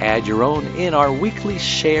 Plus, add your own in our weekly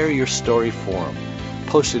Share Your Story forum,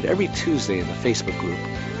 posted every Tuesday in the Facebook group.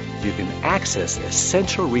 You can access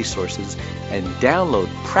essential resources and download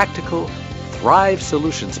practical Thrive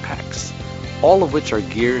Solutions packs, all of which are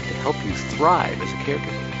geared to help you thrive as a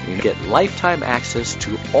caregiver. You get lifetime access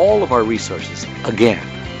to all of our resources. Again,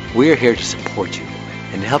 we're here to support you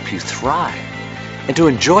and help you thrive and to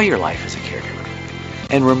enjoy your life as a caregiver.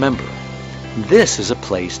 And remember, this is a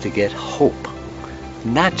place to get hope,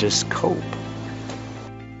 not just cope.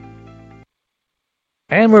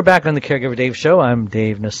 And we're back on the Caregiver Dave Show. I'm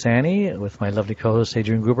Dave Nassani with my lovely co-host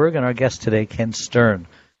Adrian Gruberg and our guest today, Ken Stern.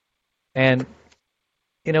 And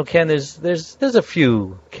Ken, there's a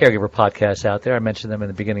few caregiver podcasts out there. I mentioned them in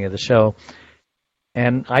the beginning of the show,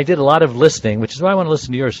 and I did a lot of listening, which is why I want to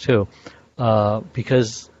listen to yours too,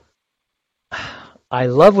 because I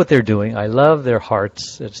love what they're doing. I love their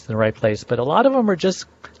hearts. It's in the right place, but a lot of them are just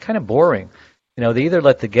kind of boring. They either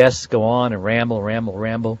let the guests go on and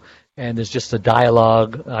ramble. And there's just a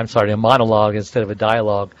monologue instead of a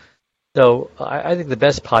dialogue. So I think the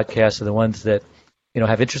best podcasts are the ones that,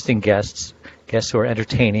 have interesting guests who are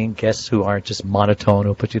entertaining, guests who aren't just monotone,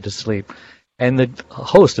 who put you to sleep. And the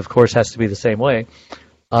host, of course, has to be the same way.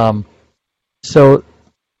 So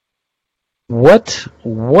what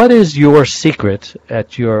is your secret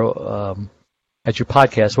at your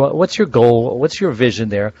podcast? What's your goal? What's your vision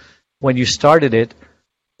there? When you started it,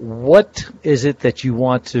 what is it that you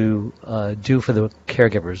want to do for the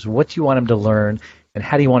caregivers? What do you want them to learn, and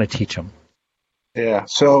how do you want to teach them? Yeah,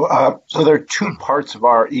 so there are 2 parts of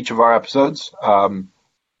each of our episodes, and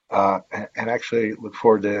actually look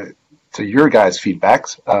forward to your guys'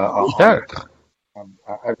 feedbacks. Sure.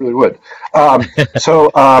 I really would. So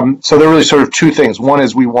there are really sort of 2 things. One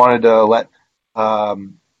is we wanted to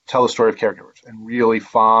tell the story of caregivers. and really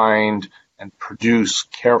find and produce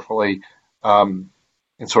carefully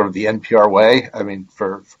in sort of the NPR way. I mean,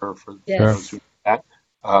 for those who do that,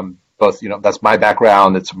 both, that's my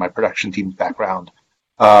background. It's my production team's background.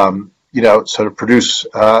 So to produce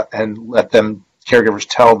and let them caregivers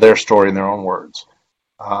tell their story in their own words.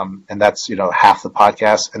 And that's, half the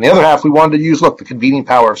podcast. And the other half, we wanted to use, the convening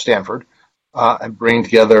power of Stanford and bring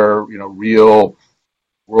together, real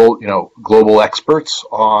world, global experts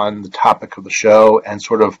on the topic of the show and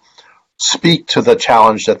sort of speak to the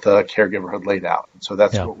challenge that the caregiver had laid out. And so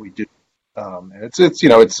that's what we do. And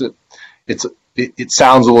it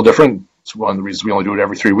sounds a little different. It's one of the reasons we only do it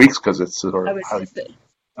every 3 weeks, because it's sort of it's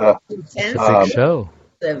a big show.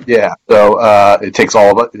 Yeah. So it takes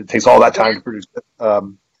all that time to produce it.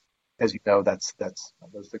 As you know, that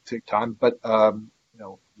does take time, but I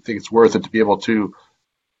think it's worth it to be able to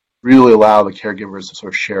really allow the caregivers to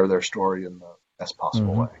sort of share their story in the best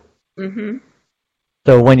possible way. Mm-hmm.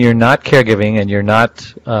 So when you're not caregiving and you're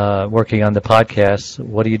not working on the podcast,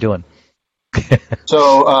 what are you doing?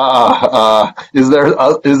 So is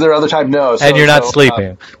there other time? No. And you're not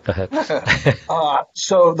sleeping. Go ahead.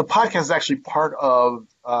 So the podcast is actually part of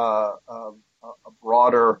a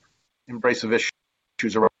broader embrace of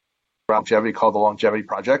issues around longevity called the Longevity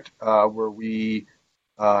Project, where we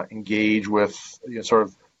engage with sort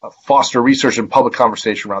of foster research and public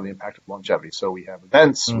conversation around the impact of longevity. So we have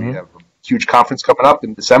events. Mm-hmm. We have a huge conference coming up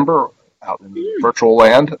in December out in virtual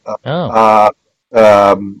land.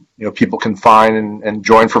 People can find and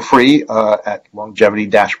join for free at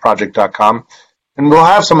longevity-project.com. And we'll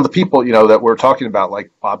have some of the people, that we're talking about, like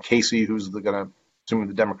Bob Casey, who's assuming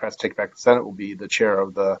the Democrats take back the Senate, will be the chair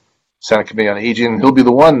of the Senate Committee on Aging. He'll be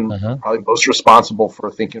the one probably most responsible for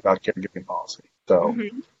thinking about caregiving policy. So,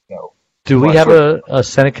 do we have a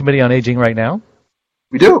Senate Committee on Aging right now?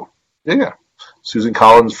 We do. Yeah. Susan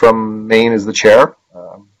Collins from Maine is the chair.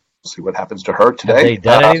 We'll see what happens to her today. Have they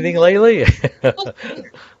done anything lately?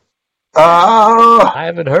 I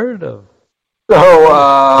haven't heard of. So,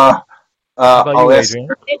 how about you, Adrian?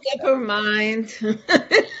 Make up her mind.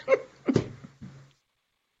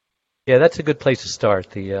 Yeah, that's a good place to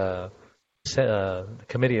start. The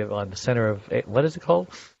committee on the Center of, what is it called?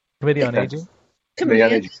 Committee on Aging? Committee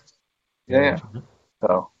on Aging. Yeah.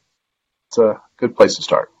 So it's a good place to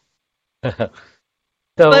start. Go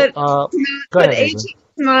ahead,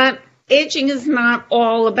 aging is not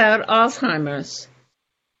all about Alzheimer's.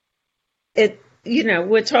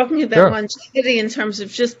 We're talking about longevity in terms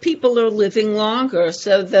of just people are living longer,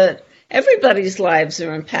 so that everybody's lives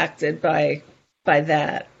are impacted by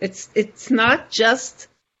that. It's not just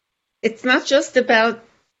about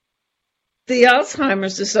the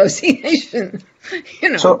Alzheimer's Association.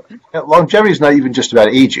 So longevity is not even just about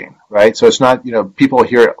aging, right? So it's not, people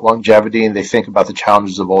hear longevity and they think about the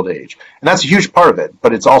challenges of old age. And that's a huge part of it,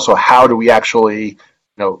 but it's also how do we actually,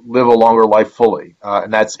 live a longer life fully.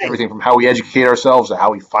 And that's everything from how we educate ourselves to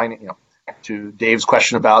how we to Dave's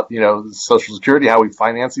question about, Social Security, how we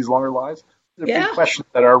finance these longer lives. They're big questions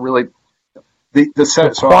that are really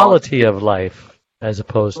the quality of life as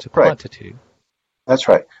opposed to quantity. That's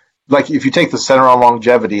right. Like if you take the Center on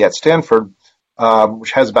Longevity at Stanford,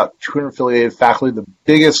 which has about 200 affiliated faculty, the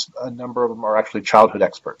biggest number of them are actually childhood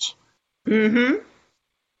experts. Mm-hmm.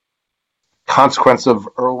 Consequence of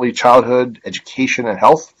early childhood education and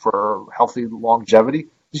health for healthy longevity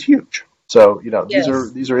is huge. So,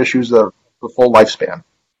 these are issues of the full lifespan.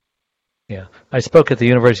 Yeah. I spoke at the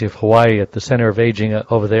University of Hawaii at the Center of Aging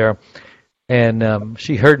over there. And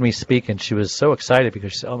she heard me speak, and she was so excited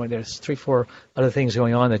because she said, "Oh my, there's 3-4 other things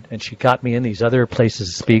going on," and she got me in these other places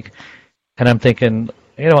to speak. And I'm thinking,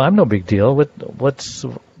 I'm no big deal. What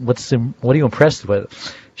are you impressed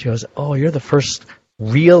with? She goes, "Oh, you're the first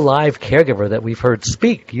real live caregiver that we've heard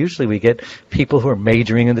speak. Usually we get people who are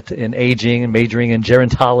majoring in aging and majoring in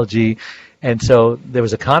gerontology." And so there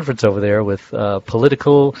was a conference over there with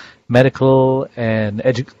political, medical, and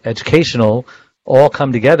educational all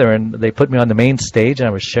come together, and they put me on the main stage, and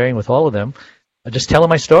I was sharing with all of them, just telling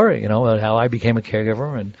my story, how I became a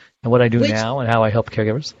caregiver and what I do now and how I help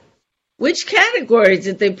caregivers. Which category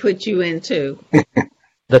did they put you into?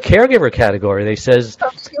 The caregiver category. They said,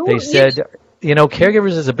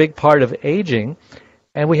 caregivers is a big part of aging,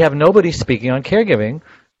 and we have nobody speaking on caregiving.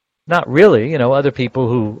 Not really, other people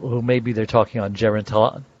who maybe they're talking on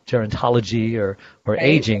gerontology or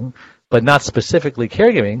aging, but not specifically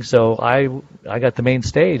caregiving. So I got the main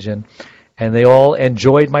stage, and they all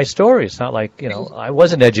enjoyed my story. It's not like, I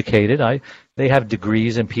wasn't educated. They have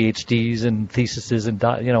degrees and PhDs and theses, and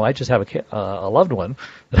I just have a loved one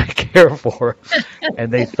that I care for,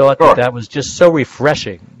 and they thought that was just so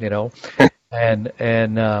refreshing, and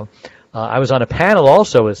I was on a panel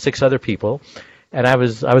also with 6 other people, and I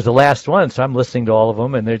was the last one, so I'm listening to all of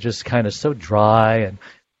them, and they're just kind of so dry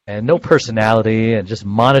and no personality and just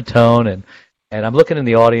monotone, and I'm looking in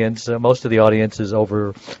the audience. Most of the audience is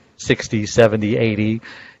over 60, 70, 80,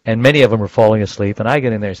 and many of them are falling asleep, and I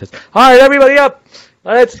get in there and says, all right, everybody up.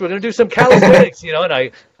 We're going to do some calisthenics,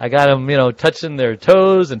 and I got them, touching their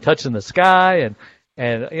toes and touching the sky,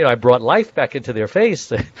 and I brought life back into their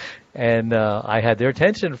face, and I had their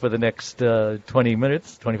attention for the next 20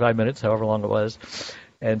 minutes, 25 minutes, however long it was.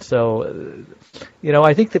 And so,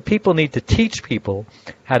 I think that people need to teach people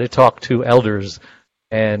how to talk to elders.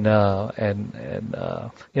 And I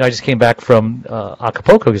just came back from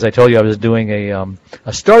Acapulco because I told you I was doing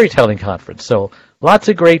a storytelling conference. So lots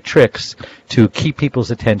of great tricks to keep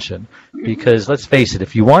people's attention. Because let's face it,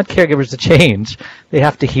 if you want caregivers to change, they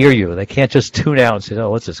have to hear you. They can't just tune out and say,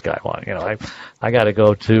 "Oh, what's this guy want?" I got to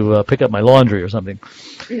go to pick up my laundry or something.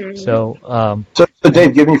 Mm-hmm. So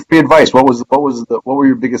Dave, give me free advice. What were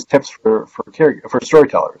your biggest tips for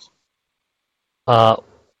storytellers?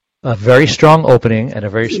 A very strong opening and a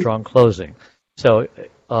very strong closing. So,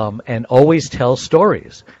 and always tell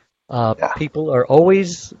stories. People are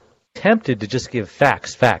always tempted to just give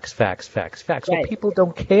facts. Well, people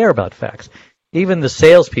don't care about facts. Even the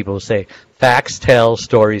salespeople say, facts tell,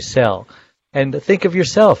 stories sell. And think of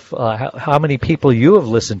yourself, how many people you have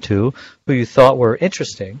listened to who you thought were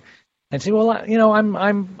interesting, and say, well,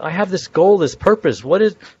 I have this goal, this purpose.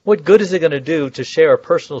 What good is it going to do to share a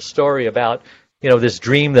personal story about this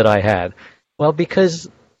dream that I had? Well, because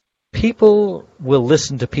people will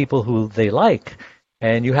listen to people who they like,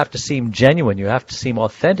 and you have to seem genuine. You have to seem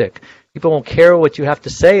authentic. People won't care what you have to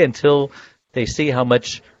say until they see how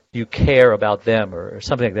much you care about them or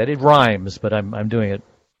something like that. It rhymes, but I'm doing it.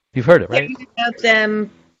 You've heard it, right? About them.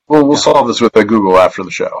 We'll solve this with Google after the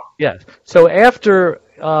show. Yeah. So after,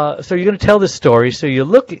 so you're going to tell this story. So you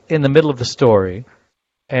look in the middle of the story.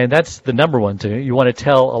 And that's the number one thing. You want to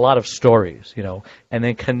tell a lot of stories, and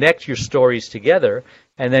then connect your stories together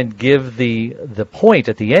and then give the point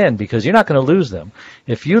at the end, because you're not going to lose them.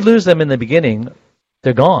 If you lose them in the beginning,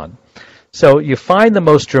 they're gone. So you find the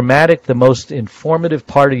most dramatic, the most informative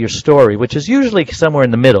part of your story, which is usually somewhere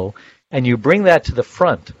in the middle, and you bring that to the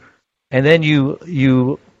front. And then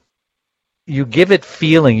you give it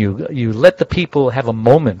feeling. You let the people have a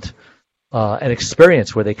moment, an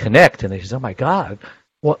experience where they connect, and they say, oh, my God.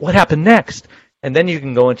 What happened next? And then you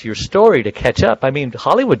can go into your story to catch up. I mean,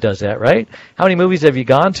 Hollywood does that, right? How many movies have you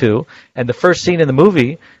gone to, and the first scene in the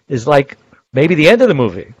movie is like maybe the end of the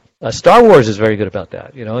movie? Star Wars is very good about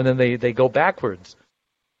that, and then they go backwards.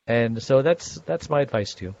 And so that's my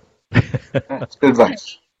advice to you. That's good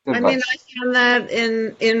advice. I mean, I found that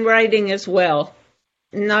in writing as well,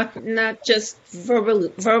 not just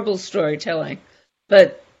verbal storytelling,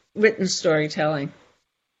 but written storytelling.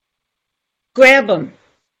 Grab them.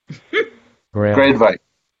 Great advice.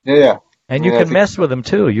 Yeah. And you can mess with them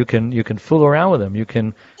too. You can fool around with them. You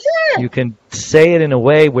can say it in a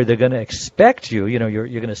way where they're going to expect you. You're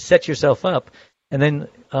going to set yourself up, and then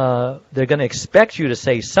they're going to expect you to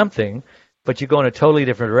say something, but you go in a totally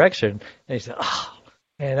different direction. And you say, "Oh,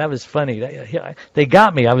 man, that was funny. They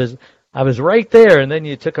got me. I was right there, and then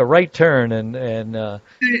you took a right turn, and I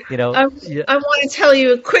want to tell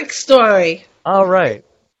you a quick story. All right.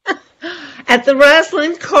 At the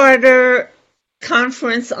Rosalind Carter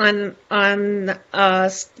conference on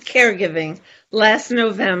caregiving last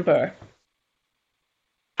November,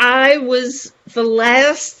 I was the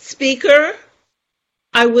last speaker.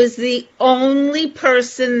 I was the only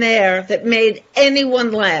person there that made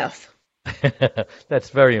anyone laugh. That's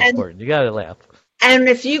very important. You got to laugh. And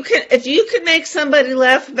if you can make somebody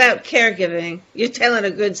laugh about caregiving, you're telling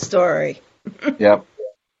a good story. Yep.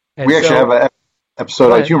 We actually have an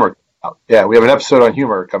episode on humor. Yeah, we have an episode on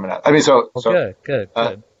humor coming out. I mean, good.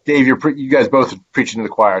 Dave, you guys both are preaching to the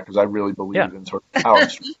choir, because I really believe in sort of power.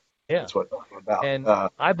 Yeah, that's what I'm about. And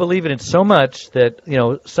I believe in it so much that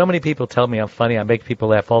so many people tell me I'm funny. I make people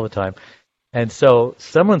laugh all the time, and so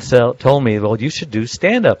someone told me, well, you should do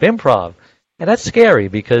stand-up, improv, and that's scary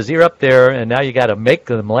because you're up there and now you got to make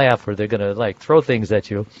them laugh, or they're going to throw things at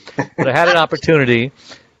you. But I had an opportunity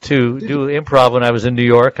to do improv when I was in New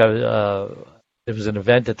York. There was an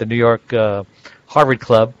event at the New York Harvard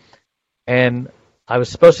Club, and I was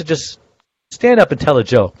supposed to just stand up and tell a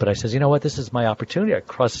joke. But I said, you know what, this is my opportunity. I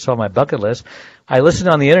crossed this on my bucket list. I listened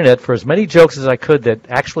on the Internet for as many jokes as I could that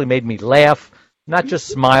actually made me laugh, not just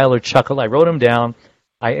smile or chuckle. I wrote them down.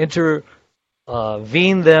 I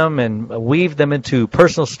intervened them and weaved them into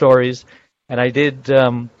personal stories, and I did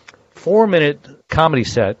 4-minute comedy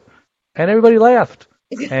set, and everybody laughed.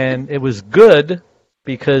 And it was good.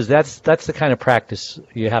 because that's the kind of practice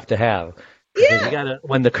you have to have. Yeah. You gotta,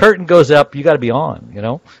 when the curtain goes up, you got to be on,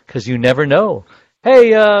 because you never know.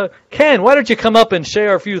 Hey, Ken, why don't you come up and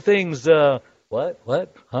share a few things?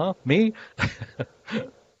 What? Huh? Me?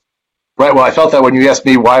 Right. Well, I felt that when you asked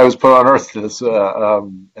me why I was put on Earth at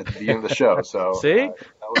the beginning of the show. So see, you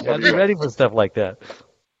got to be ready for stuff like that.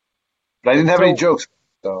 But I didn't have any jokes,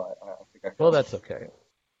 so I think well, that's okay.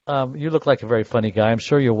 You look like a very funny guy. I'm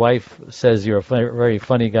sure your wife says you're a very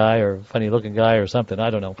funny guy or funny-looking guy or something.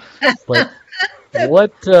 I don't know. But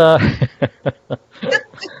what?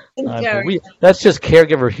 That's just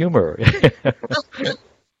caregiver humor.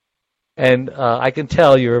 And I can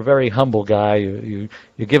tell you're a very humble guy. You're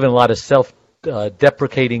giving a lot of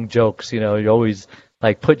self-deprecating jokes. You're always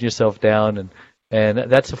like putting yourself down, and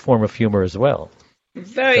that's a form of humor as well.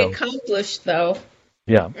 Very accomplished, though.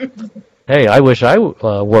 Yeah. Hey, I wish I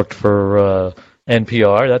worked for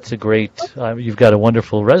NPR. That's a great. You've got a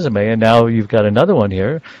wonderful resume, and now you've got another one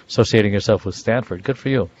here, associating yourself with Stanford. Good for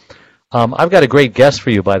you. I've got a great guest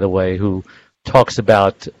for you, by the way, who talks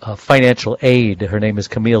about financial aid. Her name is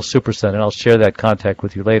Camille Superson, and I'll share that contact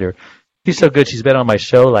with you later. She's so good. She's been on my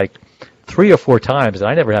show like 3 or 4 times, and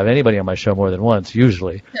I never have anybody on my show more than once,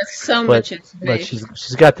 usually. That's so much information. But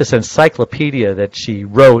she's got this encyclopedia that she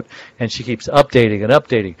wrote, and she keeps updating and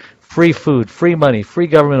updating. Free food, free money, free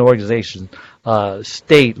government organizations,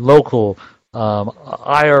 state, local,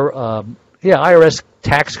 IRS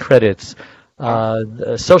tax credits,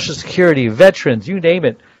 Social Security, veterans, you name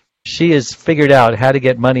it. She has figured out how to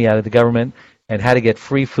get money out of the government and how to get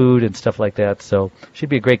free food and stuff like that. So she'd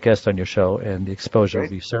be a great guest on your show, and the exposure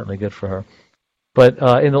would be certainly good for her. But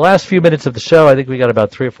in the last few minutes of the show, I think we got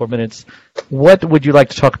about 3 or 4 minutes. What would you like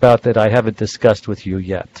to talk about that I haven't discussed with you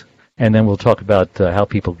yet? And then we'll talk about how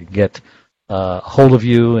people can get hold of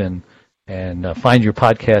you and find your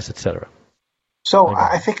podcast, etc. So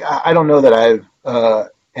I think I don't know that I have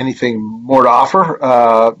anything more to offer.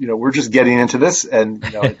 We're just getting into this, and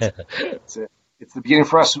it's the beginning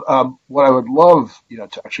for us. What I would love,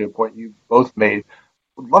 to actually a point you both made,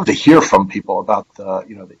 would love to hear from people about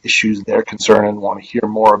the issues they're concerned and want to hear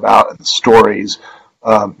more about, and the stories.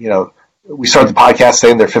 We started the podcast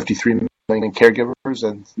saying there are 53 million caregivers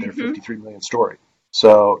and there are 53 million stories.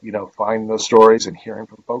 So finding those stories and hearing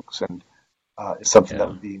from folks and is something that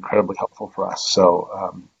would be incredibly helpful for us. So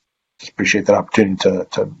just appreciate that opportunity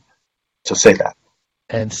to say that.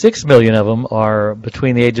 And 6 million of them are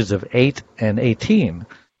between the ages of 8 and 18.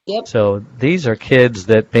 Yep. So these are kids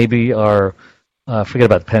that maybe are, forget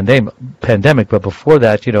about the pandemic, but before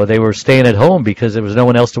that, they were staying at home because there was no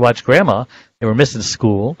one else to watch grandma. They were missing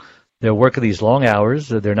school. They're working these long hours.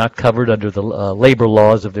 They're not covered under the labor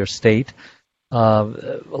laws of their state.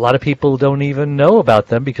 A lot of people don't even know about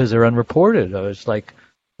them because they're unreported. It's like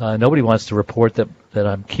nobody wants to report that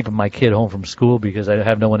I'm keeping my kid home from school because I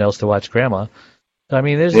have no one else to watch grandma. I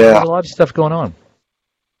mean, there's a lot of stuff going on.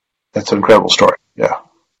 That's an incredible story. Yeah.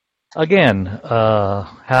 Again,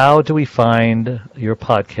 how do we find your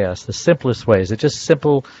podcast? The simplest way. Is it just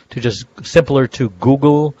simpler to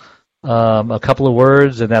Google a couple of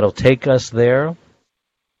words and that'll take us there?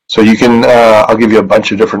 So you can, I'll give you a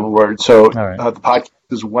bunch of different words. So right. The podcast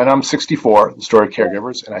is When I'm 64, The Story of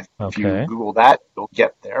Caregivers. And if you Google that, you'll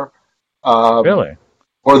get there. Really?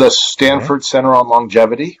 Or the Stanford Center on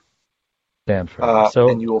Longevity. Stanford.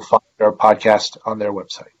 And you will find our podcast on their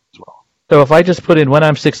website as well. So if I just put in When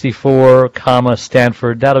I'm 64,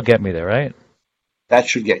 Stanford, that'll get me there, right? That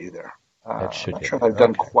should get you there. That should I'm not sure if I've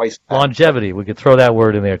done quite that. Longevity, we could throw that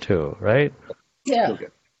word in there too, right? Yeah.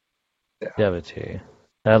 Longevity.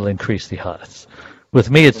 That'll increase the odds.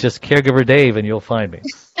 With me, it's just Caregiver Dave, and you'll find me.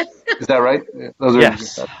 Is that right? Those are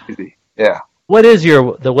yes. Easy. Yeah. What is the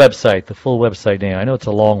website, the full website name? I know it's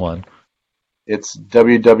a long one. It's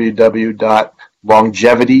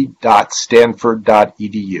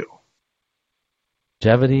www.longevity.stanford.edu.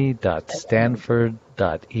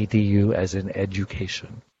 Longevity.stanford.edu as in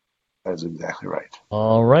education. That's exactly right.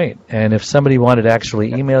 All right. And if somebody wanted to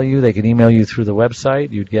actually email you, they can email you through the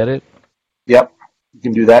website. You'd get it? Yep. You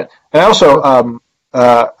can do that. And also,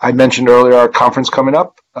 I mentioned earlier our conference coming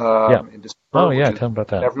up. In December, tell me about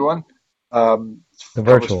that. Everyone. The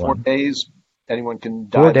virtual 4 one. days. Anyone can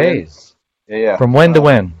dive 4 days? Yeah. From when to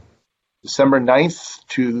when? December 9th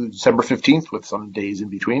to December 15th with some days in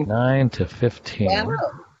between. 9 to 15. Wow.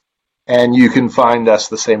 And you can find us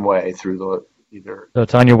the same way through either. So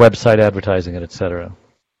it's on your website, advertising it, etc.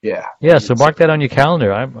 Yeah. Yeah, so mark that on your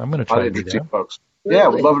calendar. I'm going to try to be there. Folks. Yeah,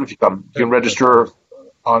 we'd love it if you come. You can register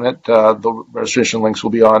on it. The registration links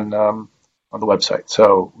will be on the website.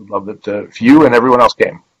 So we'd love it if you and everyone else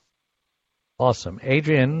came. Awesome.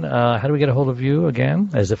 Adrienne, how do we get a hold of you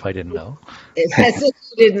again? As if I didn't know. As if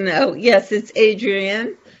you didn't know. Yes, it's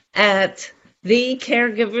Adrienne at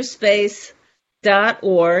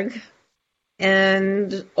thecaregiverspace.org.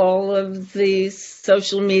 And all of the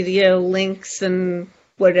social media links and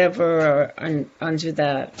whatever are under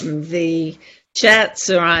that. The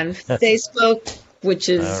chats are on Facebook, which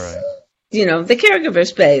is, the caregiver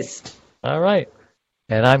space. All right.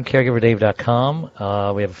 And I'm caregiverdave.com.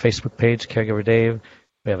 We have a Facebook page, Caregiver Dave.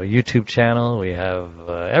 We have a YouTube channel. We have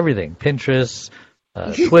everything, Pinterest,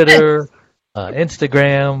 Twitter,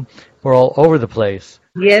 Instagram. We're all over the place.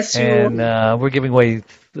 Yes, and we're giving away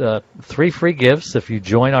 3 free gifts if you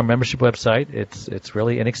join our membership website. It's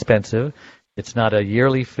really inexpensive. It's not a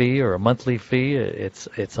yearly fee or a monthly fee.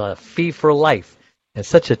 It's a fee for life. It's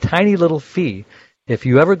such a tiny little fee. If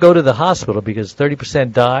you ever go to the hospital, because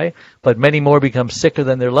 30% die, but many more become sicker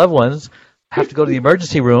than their loved ones, have to go to the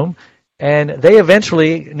emergency room, and they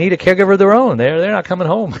eventually need a caregiver of their own. They're not coming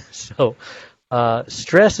home. So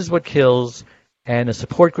stress is what kills, and a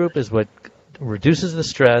support group is what reduces the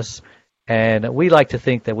stress. And we like to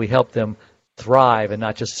think that we help them thrive and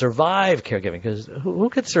not just survive caregiving, because who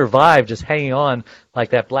could survive just hanging on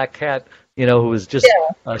like that black cat, who was just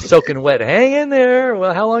soaking wet? Hang in there.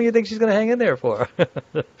 Well, how long do you think she's going to hang in there for?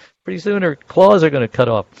 Pretty soon her claws are going to cut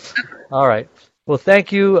off. All right. Well,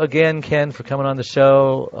 thank you again, Ken, for coming on the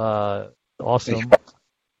show. Awesome.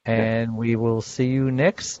 And we will see you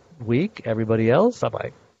next week. Everybody else,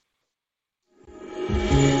 bye-bye.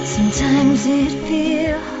 Sometimes it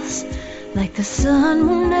feels like the sun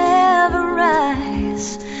will never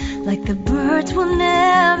rise, like the birds will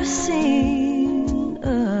never sing.